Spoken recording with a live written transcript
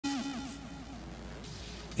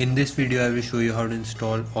In this video I will show you how to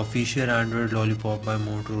install official Android Lollipop by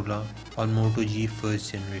Motorola on Moto G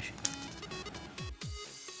first generation.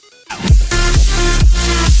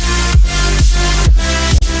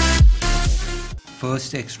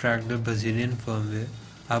 First, extract the Brazilian firmware.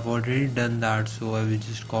 I've already done that, so I will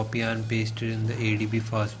just copy and paste it in the Adb and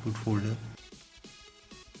Fastboot folder.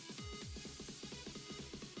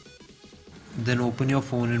 Then open your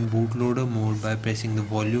phone in bootloader mode by pressing the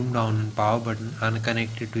volume down and power button and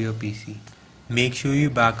connect it to your PC. Make sure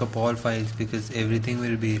you back up all files because everything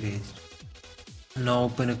will be erased. Now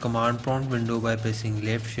open a command prompt window by pressing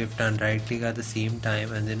left shift and right click at the same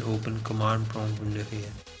time, and then open command prompt window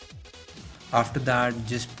here. After that,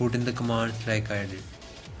 just put in the commands like I did.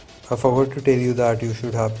 I forgot to tell you that you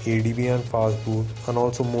should have Adb and Fastboot and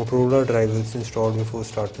also Motorola drivers installed before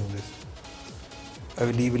starting this. I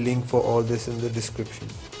will leave a link for all this in the description.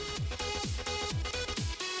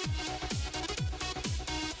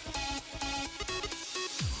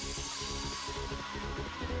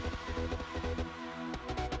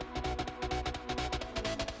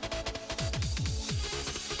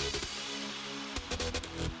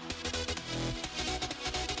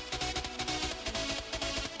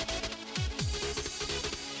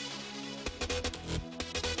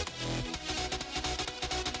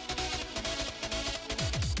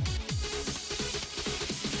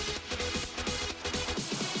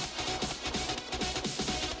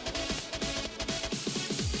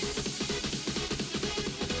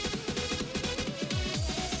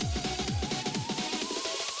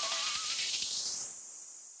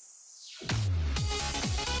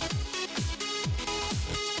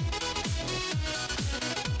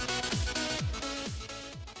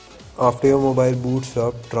 After your mobile boots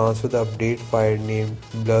up, transfer the update file named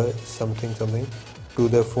blur something to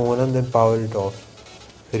the phone and then power it off.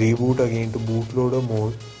 Reboot again to bootloader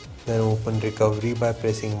mode, then open recovery by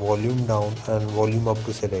pressing volume down and volume up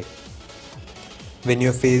to select. When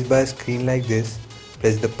you're faced by a screen like this,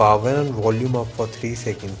 press the power and volume up for 3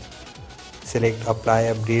 seconds. Select apply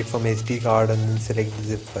update from SD card and then select the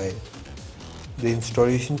zip file. The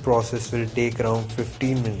installation process will take around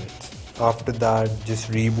 15 minutes. After that,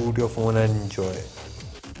 just reboot your phone and enjoy.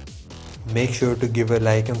 Make sure to give a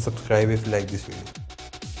like and subscribe if you like this video.